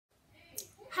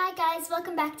Hi guys,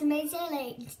 welcome back to Maisie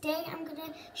LA. Today I'm going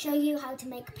to show you how to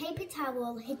make paper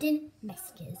towel hidden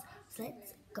messages. So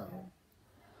let's go.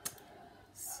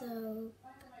 So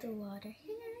put the water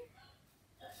here.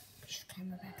 Push the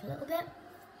camera back a little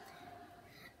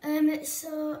bit.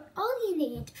 So all you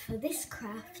need for this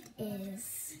craft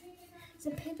is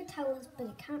some paper towels, but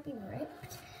it can't be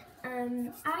ripped.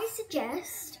 I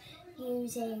suggest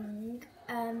using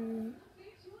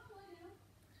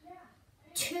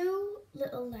two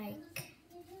little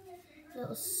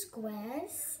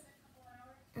squares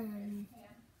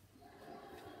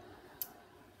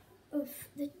of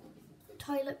the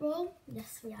toilet roll.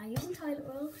 Yes, we are using toilet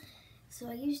roll. So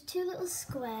I use two little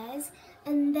squares,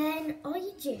 and then all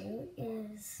you do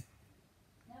is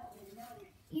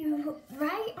you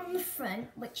write on the front,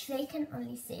 which they can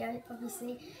only see.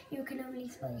 Obviously, you can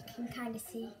kind of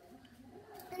see.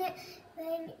 And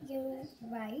then you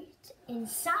write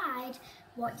inside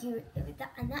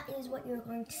and that is what you're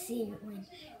going to see when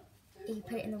you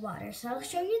put it in the water. So I'll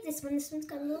show you this one. This one's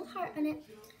got a little heart on it.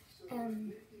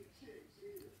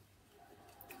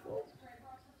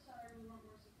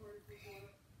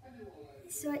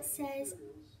 So it says,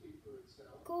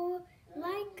 go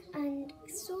like and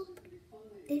sub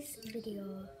this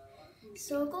video.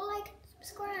 So go like,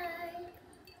 subscribe.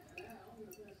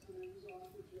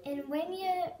 And when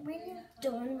you're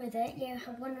done with it, you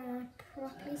want to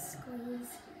properly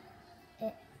squeeze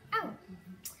it out.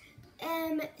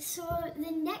 So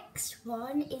the next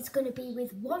one is going to be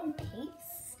with one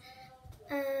piece.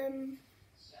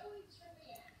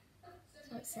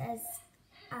 So it says,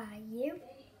 are you?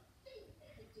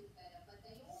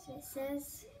 So it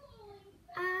says,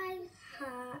 I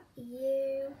heart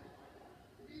you.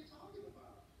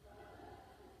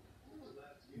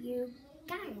 You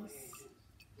guys.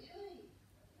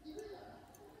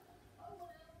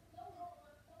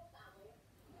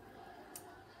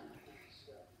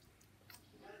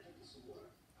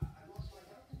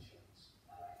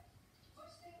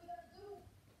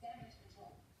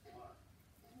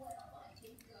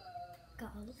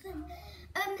 Got all of them.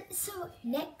 So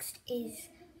next is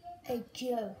a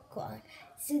joke one.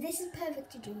 So this is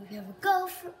perfect to do if you have a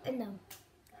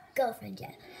girlfriend,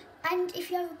 yeah. And if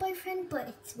you have a boyfriend, but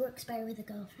it works better with a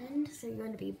girlfriend, so you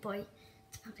want to be a boy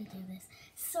to probably do this.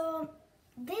 So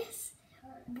this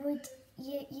would,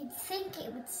 you'd think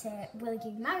it would say, will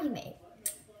you marry me?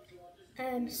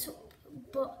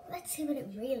 But let's see what it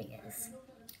really is.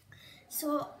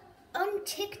 So on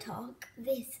TikTok,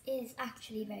 this is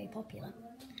actually very popular.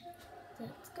 So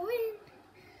let's go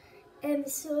in.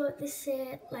 So this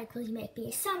says, will you make me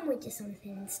a sandwich or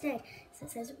something instead? So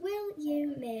it says, will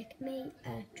you make me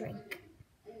a drink?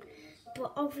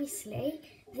 But obviously,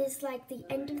 there's the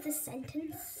end of the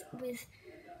sentence with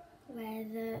where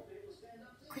the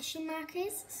question mark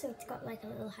is. So it's got a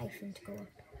little hyphen to go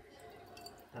up.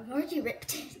 I've already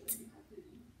ripped it.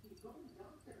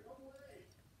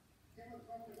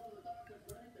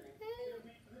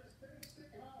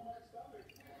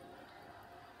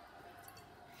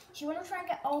 You want to try and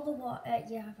get all the water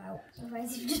you have out,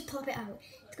 otherwise if you just pop it out,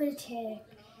 it's going to take,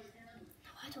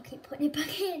 why do I keep putting it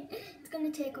back in? It's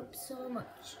going to take up so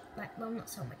much, well not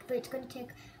so much, but it's going to take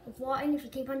up water, and if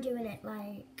you keep on doing it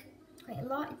quite a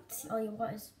lot, all your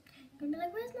water's going to be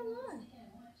where's my water?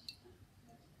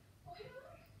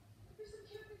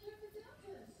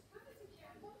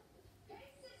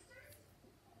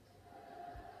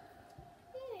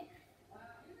 Yeah.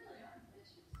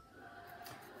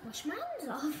 Wash my hands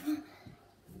off.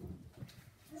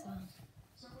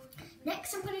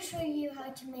 Next, I'm going to show you how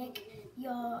to make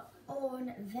your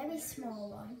own very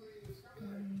small one.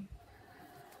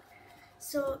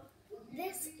 So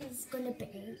this is going to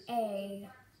be a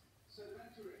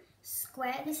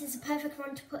square. This is a perfect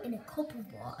one to put in a cup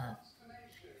of water.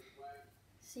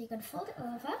 So you're going to fold it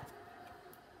over,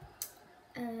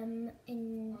 and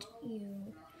you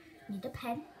need a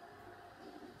pen.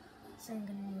 So I'm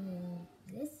going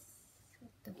to use this.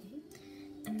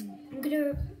 I'm going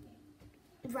to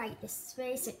write this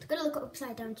way, so it's going to look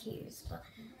upside down to use.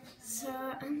 So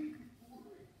I'm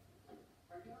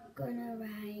going to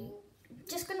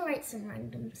write some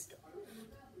random stuff.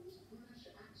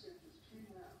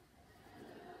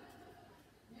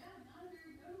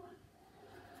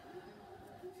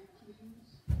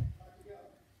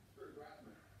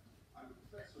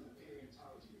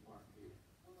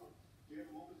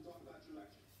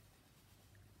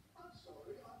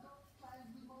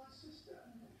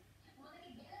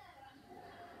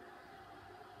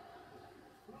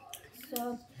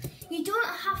 So You don't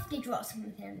have to draw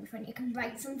something on the front. You can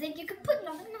write something. You can put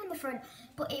nothing on the front,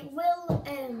 but it will.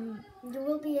 You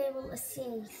will be able to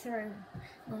see through.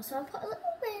 Well, so I'll put a little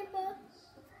rainbow,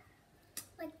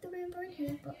 like the rainbow in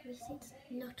here, but obviously it's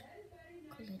not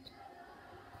coloured.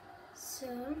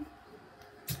 So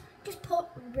just put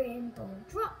rainbow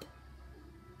drop.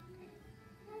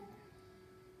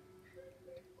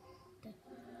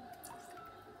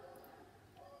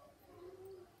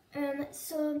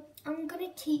 So I'm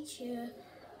gonna teach you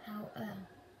how.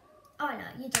 Oh no,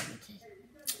 you don't need to.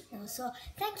 No, so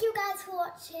thank you guys for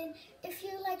watching. If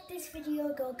you like this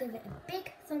video, go give it a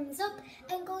big thumbs up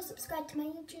and go subscribe to my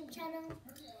YouTube channel.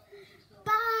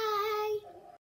 Bye.